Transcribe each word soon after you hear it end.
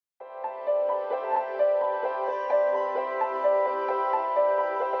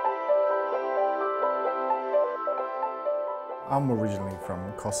I'm originally from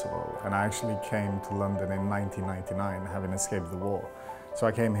Kosovo, and I actually came to London in 1999, having escaped the war. So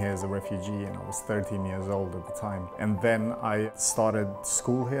I came here as a refugee and I was 13 years old at the time. And then I started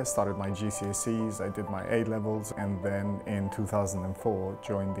school here, started my GCSEs, I did my A-levels, and then in 2004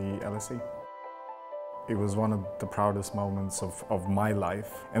 joined the LSE. It was one of the proudest moments of my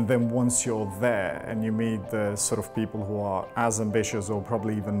life. And then once you're there and you meet the sort of people who are as ambitious or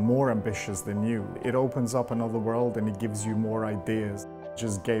probably even more ambitious than you, it opens up another world and it gives you more ideas. It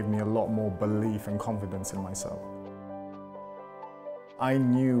just gave me a lot more belief and confidence in myself. I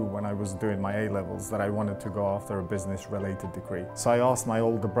knew when I was doing my A-levels that I wanted to go after a business-related degree. So I asked my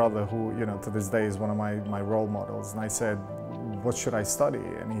older brother, who to this day is one of my role models, and I said, what should I study?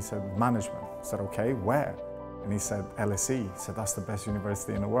 And he said, management. I said, okay, where? And he said, LSE. He said, that's the best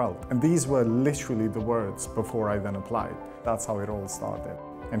university in the world. And these were literally the words before I then applied. That's how it all started.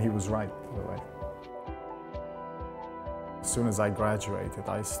 And he was right, by the way. As soon as I graduated,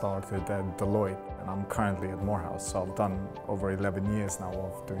 I started at Deloitte, and I'm currently at Morehouse. So I've done over 11 years now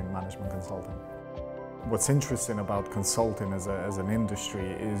of doing management consulting. What's interesting about consulting as an industry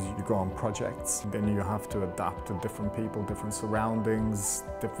is you go on projects, then you have to adapt to different people, different surroundings,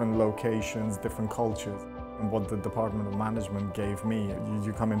 different locations, different cultures. And what the Department of Management gave me,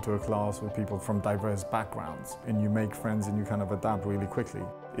 you come into a class with people from diverse backgrounds and you make friends and you kind of adapt really quickly.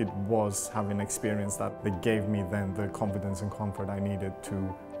 It was having experience that gave me then the confidence and comfort I needed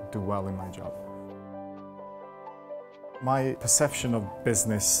to do well in my job. My perception of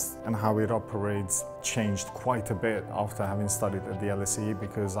business and how it operates changed quite a bit after having studied at the LSE,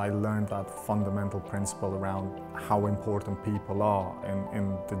 because I learned that fundamental principle around how important people are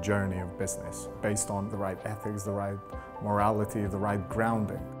in the journey of business, based on the right ethics, the right morality, the right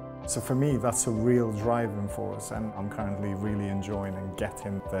grounding. So for me, that's a real driving force, and I'm currently really enjoying and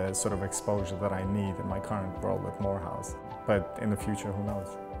getting the sort of exposure that I need in my current role at Morehouse. But in the future, who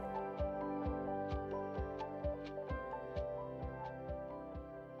knows?